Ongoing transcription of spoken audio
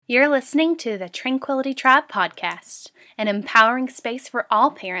You're listening to the Tranquility Tribe podcast, an empowering space for all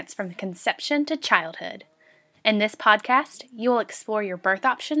parents from conception to childhood. In this podcast, you will explore your birth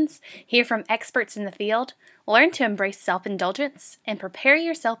options, hear from experts in the field, learn to embrace self-indulgence, and prepare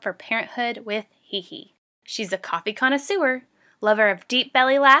yourself for parenthood with Hee. She's a coffee connoisseur, lover of deep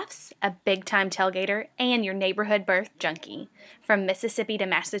belly laughs, a big-time tailgater, and your neighborhood birth junkie. From Mississippi to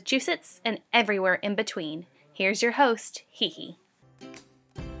Massachusetts and everywhere in between, here's your host, Hee.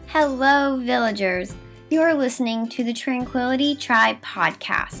 Hello, villagers. You're listening to the Tranquility Tribe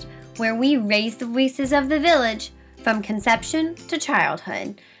podcast, where we raise the voices of the village from conception to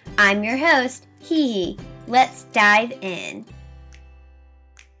childhood. I'm your host, Hee. Let's dive in.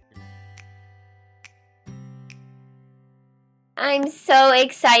 I'm so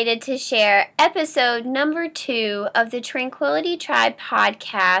excited to share episode number 2 of the Tranquility Tribe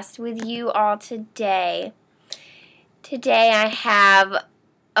podcast with you all today. Today I have,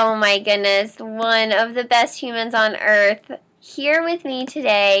 oh my goodness, one of the best humans on earth here with me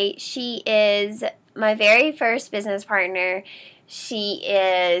today. She is my very first business partner. She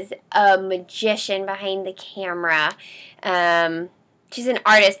is a magician behind the camera. She's an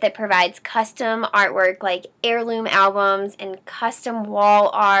artist that provides custom artwork like heirloom albums and custom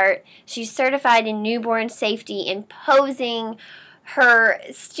wall art. She's certified in newborn safety and posing. Her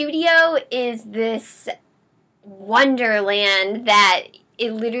studio is this wonderland that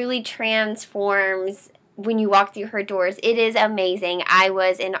it literally transforms when you walk through her doors. It is amazing. I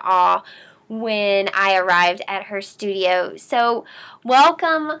was in awe when I arrived at her studio. So,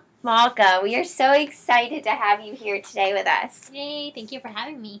 welcome, Malka. We are so excited to have you here today with us. Yay, thank you for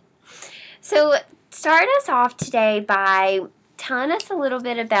having me. So, start us off today by telling us a little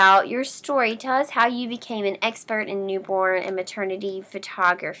bit about your story. Tell us how you became an expert in newborn and maternity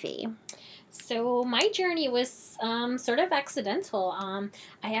photography. So my journey was sort of accidental.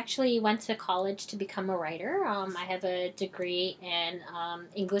 I actually went to college to become a writer. I have a degree in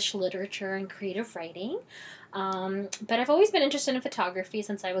English literature and creative writing. But I've always been interested in photography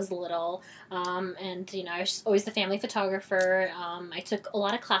since I was little. And, you know, I was always the family photographer. I took a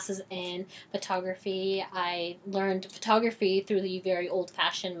lot of classes in photography. I learned photography through the very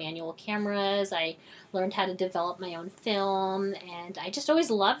old-fashioned manual cameras. I learned how to develop my own film, and I just always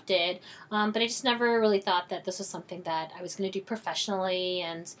loved it. But I just never really thought that this was something that I was going to do professionally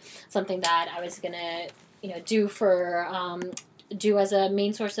and something that I was going to, you know, do as a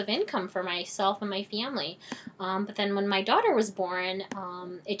main source of income for myself and my family. But then when my daughter was born,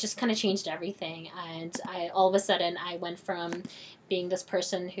 it just kind of changed everything. And all of a sudden, I went from being this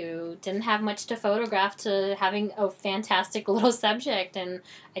person who didn't have much to photograph to having a fantastic little subject. And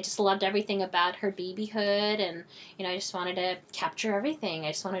I just loved everything about her babyhood. And, you know, I just wanted to capture everything.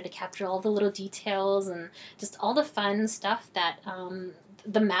 I just wanted to capture all the little details and just all the fun stuff that,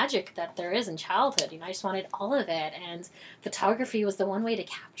 the magic that there is in childhood. You know, I just wanted all of it, and photography was the one way to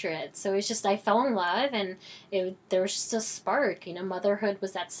capture it. So it's just, I fell in love, and there was just a spark. You know, motherhood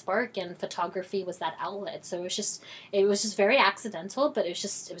was that spark, and photography was that outlet. So it was just very accidental, but it was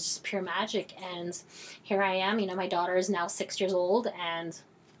just pure magic. And here I am. You know, my daughter is now 6 years old, and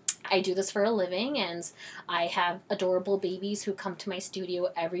I do this for a living, and I have adorable babies who come to my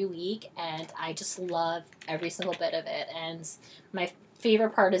studio every week, and I just love every single bit of it. And my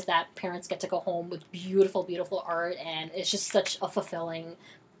favorite part is that parents get to go home with beautiful, beautiful art, and it's just such a fulfilling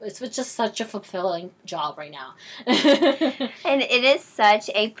job right now. And it is such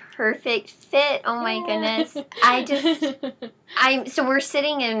a perfect fit. Oh my goodness. So we're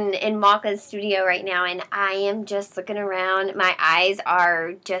sitting in Malka's studio right now, and I am just looking around. My eyes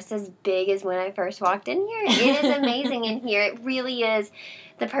are just as big as when I first walked in here. It is amazing in here. It really is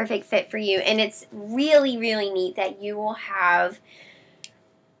the perfect fit for you. And it's really, really neat that you will have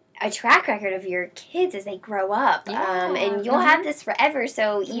a track record of your kids as they grow up. And you'll have this forever.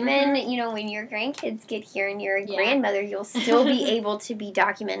 So even, you know, when your grandkids get here and you're a grandmother, you'll still be able to be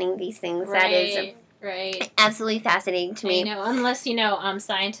documenting these things. Right. That is absolutely fascinating to me. I know, unless, you know,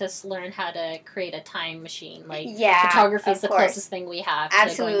 scientists learn how to create a time machine. Like, yeah, photography is the closest thing we have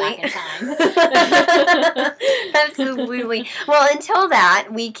to going back in time. Absolutely. Well, until that,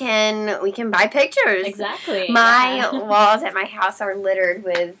 we can buy pictures. Exactly. My walls at my house are littered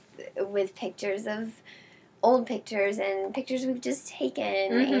with pictures of old pictures and pictures we've just taken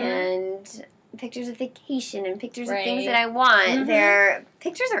and pictures of vacation and pictures of things that I want.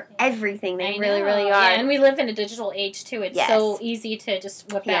 Pictures are everything. They really, really are. Yeah, and we live in a digital age too. It's so easy to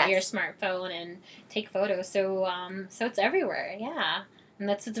just whip out your smartphone and take photos. So so it's everywhere. Yeah. And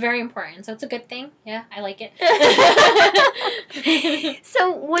it's very important. So it's a good thing. Yeah, I like it.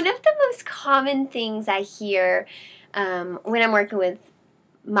 So one of the most common things I hear when I'm working with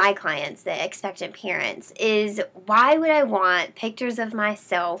my clients, the expectant parents, is why would I want pictures of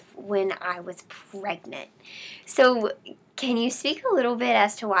myself when I was pregnant? So can you speak a little bit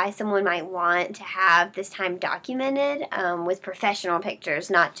as to why someone might want to have this time documented with professional pictures,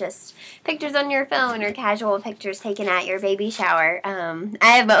 not just pictures on your phone or casual pictures taken at your baby shower? I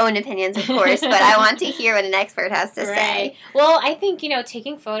have my own opinions, of course, but I want to hear what an expert has to say. Well, I think,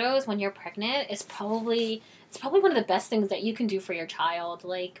 taking photos when you're pregnant is probably one of the best things that you can do for your child.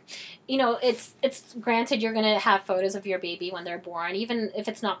 Like, it's granted you're going to have photos of your baby when they're born, even if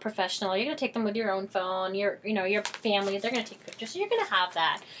it's not professional. You're going to take them with your own phone. Your family, they're going to take pictures. So you're going to have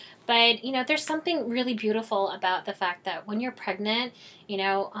that. But, there's something really beautiful about the fact that when you're pregnant,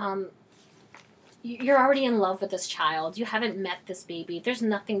 you're already in love with this child. You haven't met this baby. There's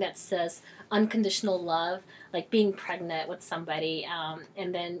nothing that says unconditional love like being pregnant with somebody,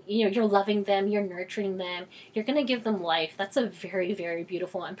 and then you're loving them, you're nurturing them, you're gonna give them life. That's a very, very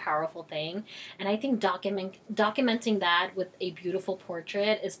beautiful and powerful thing. And I think documenting that with a beautiful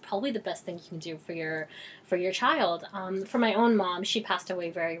portrait is probably the best thing you can do for your child. For my own mom, she passed away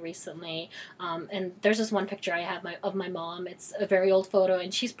very recently, and there's this one picture I have of my mom. It's a very old photo,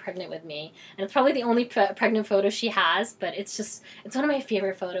 and she's pregnant with me, and it's probably the only pregnant photo she has. But it's one of my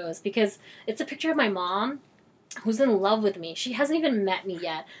favorite photos because it's a picture of my mom who's in love with me. She hasn't even met me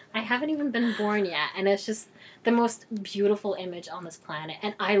yet. I haven't even been born yet. And it's just the most beautiful image on this planet.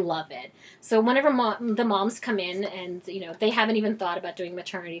 And I love it. So whenever the moms come in and, they haven't even thought about doing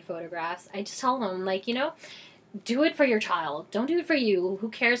maternity photographs, I just tell them, do it for your child. Don't do it for you. Who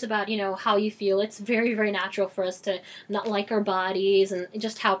cares about, how you feel? It's very, very natural for us to not like our bodies and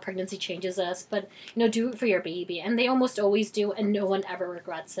just how pregnancy changes us. But, do it for your baby. And they almost always do, and no one ever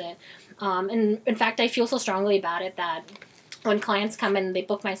regrets it. And in fact, I feel so strongly about it that when clients come in, they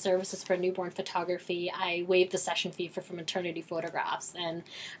book my services for newborn photography, I waive the session fee for maternity photographs. And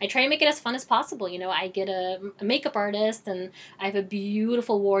I try to make it as fun as possible. I get a makeup artist, and I have a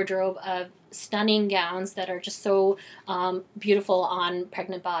beautiful wardrobe of stunning gowns that are just so beautiful on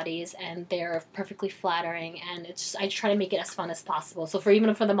pregnant bodies, and they're perfectly flattering. And I try to make it as fun as possible. So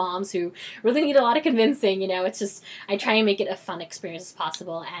even for the moms who really need a lot of convincing, I try and make it a fun experience as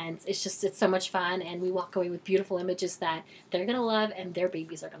possible. And it's so much fun, and we walk away with beautiful images that they're going to love and their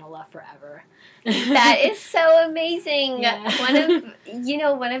babies are going to love forever. That is so amazing. Yeah.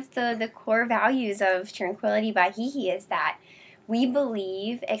 One of the core values of Tranquility by Hihi is that we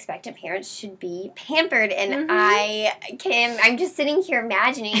believe expectant parents should be pampered. And I'm just sitting here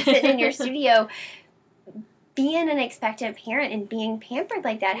imagining, sitting in your studio, being an expectant parent and being pampered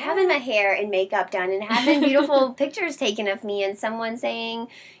like that, having my hair and makeup done and having beautiful pictures taken of me and someone saying,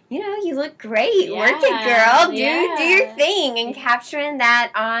 you look great, work it, girl, do your thing, and capturing that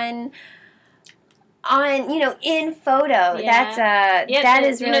on in photo. That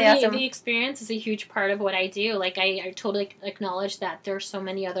is really awesome. The experience is a huge part of what I do. Like I totally acknowledge that there's so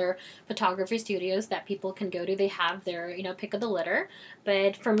many other photography studios that people can go to. They have their pick of the litter,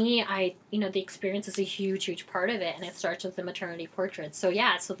 but for me, the experience is a huge part of it, and it starts with the maternity portrait. So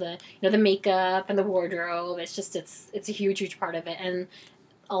the the makeup and the wardrobe, it's a huge part of it. And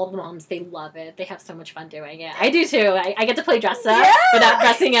all the moms, they love it. They have so much fun doing it. I do too. I get to play dress up without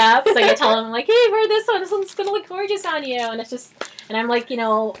dressing up. So I tell them, hey, wear this one. This one's going to look gorgeous on you. And and I'm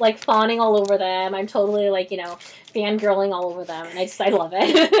fawning all over them. I'm totally fangirling all over them. And I love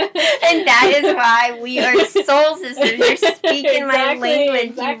it. And that is why we are soul sisters. You're speaking my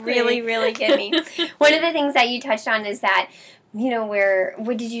language. Exactly. You really, really get me. One of the things that you touched on is that,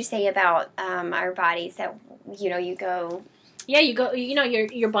 what did you say about our bodies that, you go... Yeah, you go.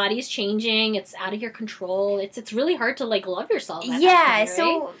 Your body's changing. It's out of your control. It's really hard to love yourself. At that point, right?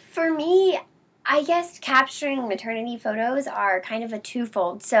 So for me, I guess capturing maternity photos are kind of a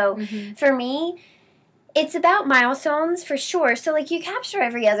twofold. So for me, it's about milestones for sure. So you capture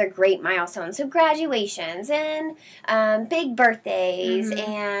every other great milestone. So graduations and big birthdays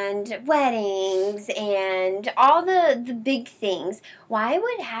and weddings and all the big things. Why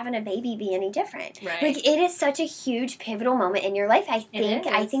would having a baby be any different? Right. It is such a huge pivotal moment in your life. I think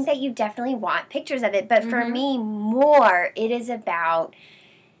that you definitely want pictures of it. But for me, it is about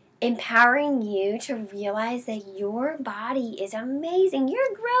empowering you to realize that your body is amazing. You're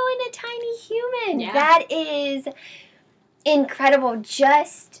growing a tiny human. Yeah. That is incredible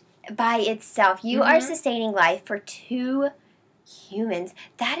just by itself. You are sustaining life for 2 humans.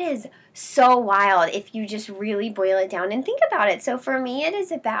 That is so wild if you just really boil it down and think about it. So for me, it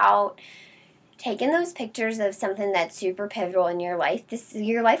is about taking those pictures of something that's super pivotal in your life.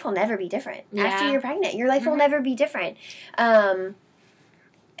 Your life will never be different. After you're pregnant, your life will never be different.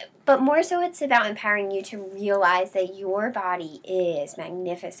 but more so it's about empowering you to realize that your body is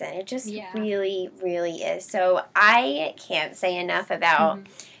magnificent. It just really, really is. So I can't say enough about,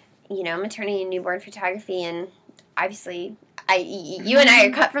 maternity and newborn photography, and obviously you and I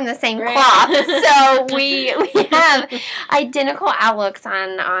are cut from the same cloth, so we have identical outlooks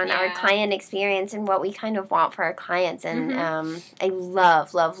on our client experience and what we kind of want for our clients, and I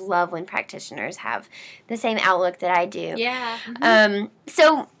love when practitioners have the same outlook that I do.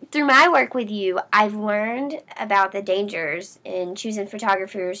 So through my work with you, I've learned about the dangers in choosing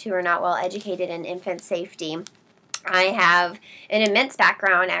photographers who are not well educated in infant safety. I have an immense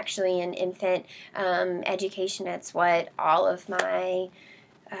background, actually, in infant education. It's what all of my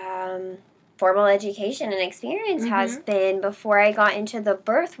formal education and experience has been before I got into the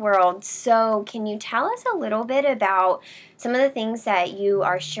birth world. So can you tell us a little bit about some of the things that you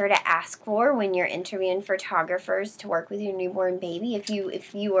are sure to ask for when you're interviewing photographers to work with your newborn baby, if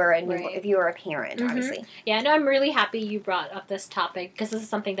you were a parent, obviously? Yeah, no, I'm really happy you brought up this topic, because this is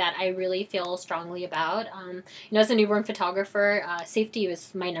something that I really feel strongly about. As a newborn photographer, safety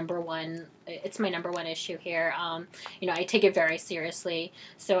is my number one. It's my number one issue here. I take it very seriously.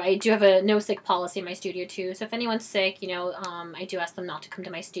 So I do have a no sick policy in my studio too. So if anyone's sick, I do ask them not to come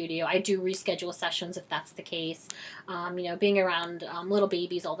to my studio. I do reschedule sessions if that's the case. Being around little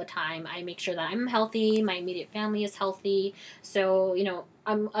babies all the time, I make sure that I'm healthy, my immediate family is healthy. So,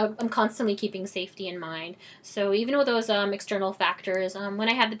 I'm constantly keeping safety in mind. So even with those external factors, when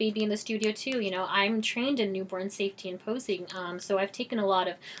I had the baby in the studio too, I'm trained in newborn safety and posing. So I've taken a lot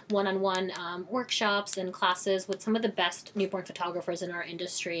of one-on-one workshops and classes with some of the best newborn photographers in our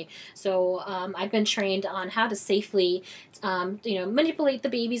industry. So I've been trained on how to safely, manipulate the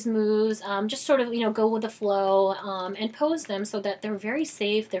baby's moves, just sort of, go with the flow, and pose them so that they're very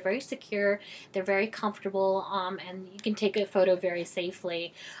safe, they're very secure, they're very comfortable, and you can take a photo very safely.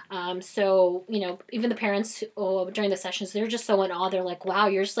 So, even the parents during the sessions, they're just so in awe. They're like, wow,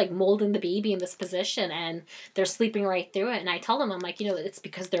 you're just like molding the baby in this position, and they're sleeping right through it. And I tell them, I'm like, it's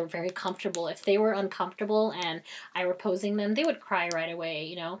because they're very comfortable. If they were uncomfortable and I were posing them, they would cry right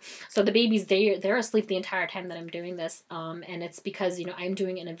away, So the babies, they're asleep the entire time that I'm doing this. And it's because, I'm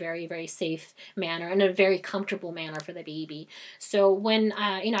doing it in a very, very safe manner and a very comfortable manner for the baby. So when,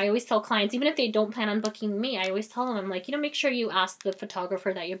 I always tell clients, even if they don't plan on booking me, I always tell them, I'm like, make sure you ask the photographer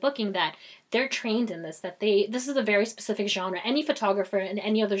that you're booking that they're trained in this, that this is a very specific genre. Any photographer in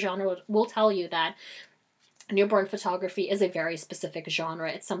any other genre will tell you that newborn photography is a very specific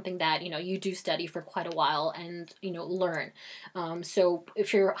genre. It's something that, you do study for quite a while and, learn. So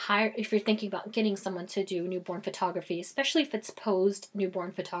if you're thinking about getting someone to do newborn photography, especially if it's posed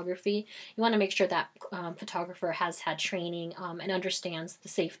newborn photography, you want to make sure that photographer has had training and understands the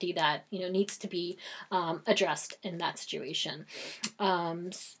safety that, needs to be addressed in that situation.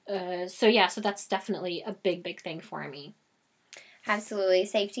 So that's definitely a big, big thing for me. Absolutely.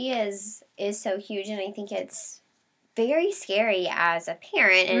 Safety is so huge, and I think it's very scary as a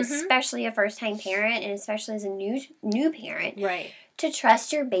parent, and especially a first-time parent, and especially as a new parent. Right. To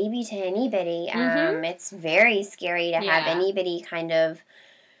trust your baby to anybody. It's very scary to have anybody kind of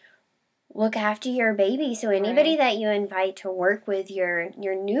look after your baby. So anybody that you invite to work with your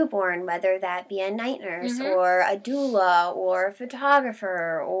newborn, whether that be a night nurse or a doula or a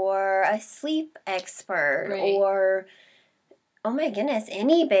photographer or a sleep expert or... oh my goodness,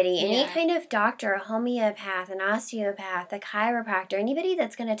 anybody, any kind of doctor, a homeopath, an osteopath, a chiropractor, anybody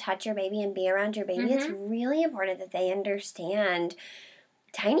that's going to touch your baby and be around your baby, it's really important that they understand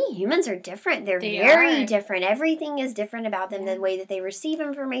tiny humans are different. They're very different. Everything is different about them. The way that they receive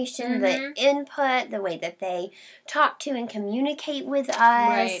information, the input, the way that they talk to and communicate with us.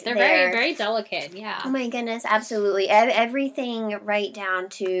 Right. They're very, very delicate. Yeah. Oh my goodness, absolutely. Everything right down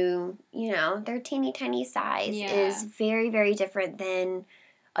to, their teeny tiny size is very, very different than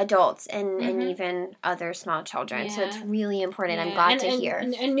adults and even other small children. So it's really important. I'm glad to hear.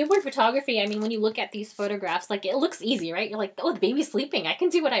 And newborn photography, I mean, when you look at these photographs, like, it looks easy, right? You're like, oh, the baby's sleeping. I can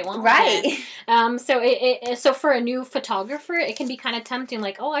do what I want. Right. So for a new photographer, it can be kind of tempting,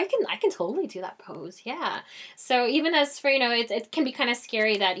 like, oh, I can totally do that pose. Yeah. So even as for, it can be kind of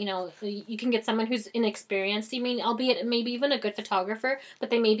scary that, you can get someone who's inexperienced. Albeit maybe even a good photographer, but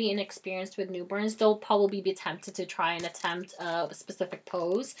they may be inexperienced with newborns. They'll probably be tempted to try and attempt a specific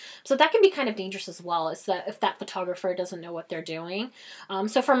pose. So that can be kind of dangerous as well, is that if that photographer doesn't know what they're doing.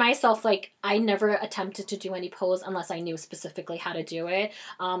 So for myself, like, I never attempted to do any pose unless I knew specifically how to do it.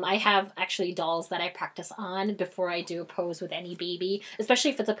 I have actually dolls that I practice on before I do a pose with any baby, especially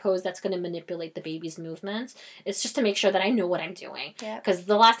if it's a pose that's going to manipulate the baby's movements. It's just to make sure that I know what I'm doing. Because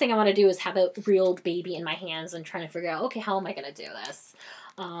the last thing I want to do is have a real baby in my hands and trying to figure out, okay, how am I going to do this?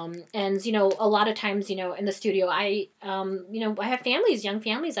 And, a lot of times, in the studio, I have families, young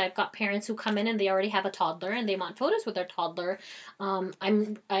families. I've got parents who come in and they already have a toddler and they want photos with their toddler.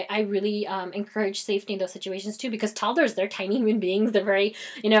 I really encourage safety in those situations too, because toddlers, they're tiny human beings. They're very,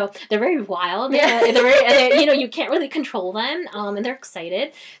 they're very wild. They're very, you can't really control them, and they're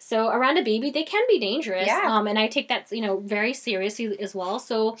excited. So around a baby, they can be dangerous. Yeah. And I take that, very seriously as well.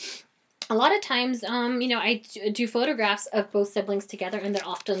 So a lot of times, I do photographs of both siblings together, and they're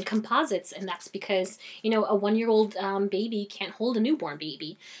often composites, and that's because, a 1-year-old baby can't hold a newborn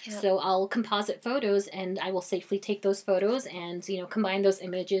baby. Yep. So I'll composite photos, and I will safely take those photos and, combine those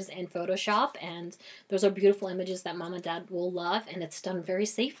images in Photoshop, and those are beautiful images that mom and dad will love, and it's done very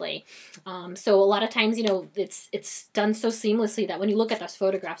safely. So a lot of times, it's done so seamlessly that when you look at those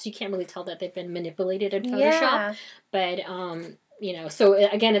photographs, you can't really tell that they've been manipulated in Photoshop. But, so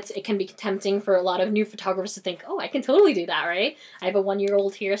again, it can be tempting for a lot of new photographers to think, oh, I can totally do that, right? I have a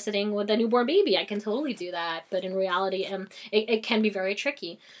 1-year-old here sitting with a newborn baby. I can totally do that. But in reality, it can be very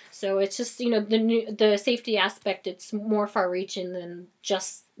tricky. So it's just, the safety aspect, it's more far-reaching than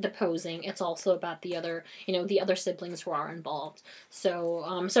just the posing. It's also about the other, the other siblings who are involved.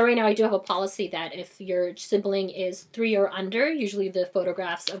 So, so right now I do have a policy that if your sibling is 3 or under, usually the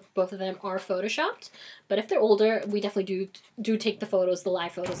photographs of both of them are photoshopped. But if they're older, we definitely do take the photos, the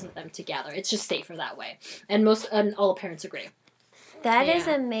live photos of them together. It's just safer that way. And all parents agree. That is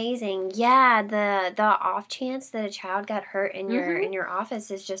amazing. Yeah, the off chance that a child got hurt in your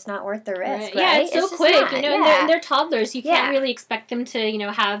office is just not worth the risk, right? Yeah, it's so quick. Not. And they're toddlers. You can't really expect them to,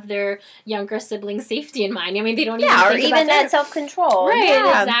 have their younger siblings' safety in mind. I mean, they don't even think even that self-control. Right,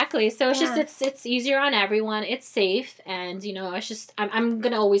 exactly. So it's just it's easier on everyone. It's safe, and it's just I'm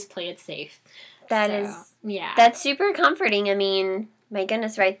gonna always play it safe. That's super comforting. I mean, my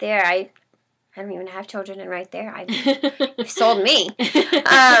goodness, right there, I don't even have children, and right there, you've sold me.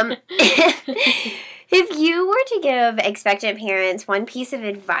 If you were to give expectant parents one piece of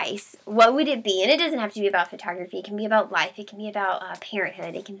advice, what would it be? And it doesn't have to be about photography. It can be about life. It can be about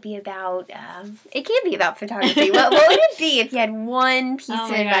parenthood. It can be about photography. What would it be if you had one piece of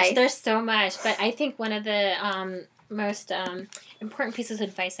advice? Gosh, there's so much, but I think one of the most important pieces of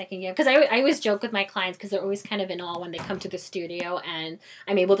advice I can give, because I always joke with my clients, because they're always kind of in awe when they come to the studio and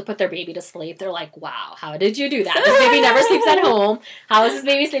I'm able to put their baby to sleep. They're like, wow, how did you do that? This baby never sleeps at home. How is this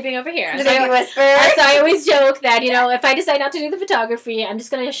baby sleeping over here? The baby whisper. So I always joke that, if I decide not to do the photography, I'm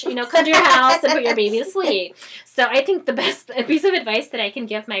just going to, come to your house and put your baby to sleep. So I think the best piece of advice that I can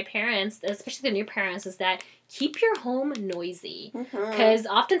give my parents, especially the new parents, is that keep your home noisy. Because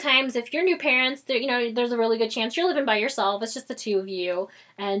oftentimes, if you're new parents, there's a really good chance you're living by yourself. It's just the two of you.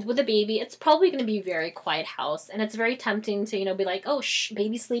 And with a baby, it's probably going to be a very quiet house. And it's very tempting to, be like, oh, shh,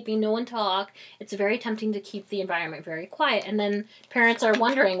 baby's sleeping, no one talk. It's very tempting to keep the environment very quiet. And then parents are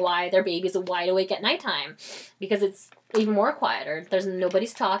wondering why their baby's wide awake at nighttime. Because it's even more quieter.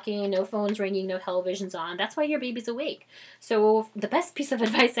 Nobody's talking, no phones ringing, no television's on. That's why your baby's awake. So the best piece of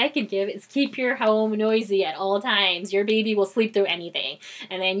advice I could give is keep your home noisy at all times. Your baby will sleep through anything.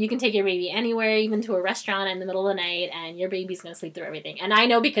 And then you can take your baby anywhere, even to a restaurant in the middle of the night, and your baby's going to sleep through everything. And I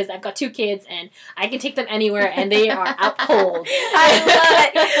know because I've got 2 kids, and I can take them anywhere, and they are out cold.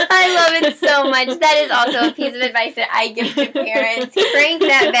 I love it so much. That is also a piece of advice that I give to parents. Crank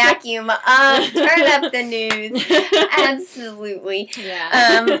that vacuum up. Turn up the news. Absolutely.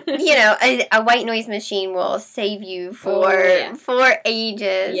 Yeah. A white noise machine will save you for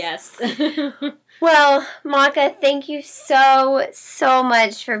ages. Yes. Well, Malka, thank you so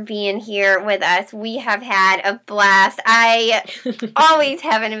much for being here with us. We have had a blast. I always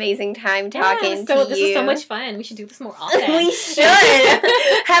have an amazing time talking to you. This is so much fun. We should do this more often. We should.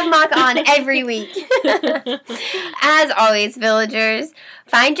 Have Malka on every week. As always, villagers,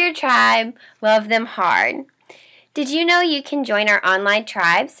 find your tribe, love them hard. Did you know you can join our online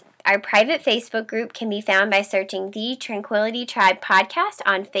tribes? Our private Facebook group can be found by searching the Tranquility Tribe podcast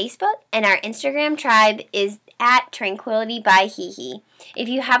on Facebook, and our Instagram tribe is at Tranquility by Hihi. If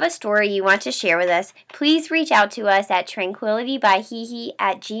you have a story you want to share with us, please reach out to us at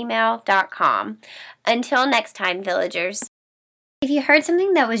tranquilitybyhihi@gmail.com. Until next time, villagers. If you heard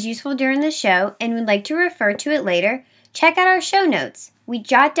something that was useful during the show and would like to refer to it later, check out our show notes. We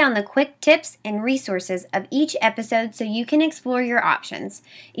jot down the quick tips and resources of each episode so you can explore your options.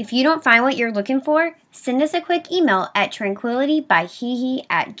 If you don't find what you're looking for, send us a quick email at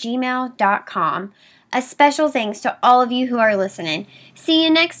tranquilitybyhihi@gmail.com. A special thanks to all of you who are listening. See you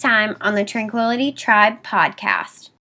next time on the Tranquility Tribe podcast.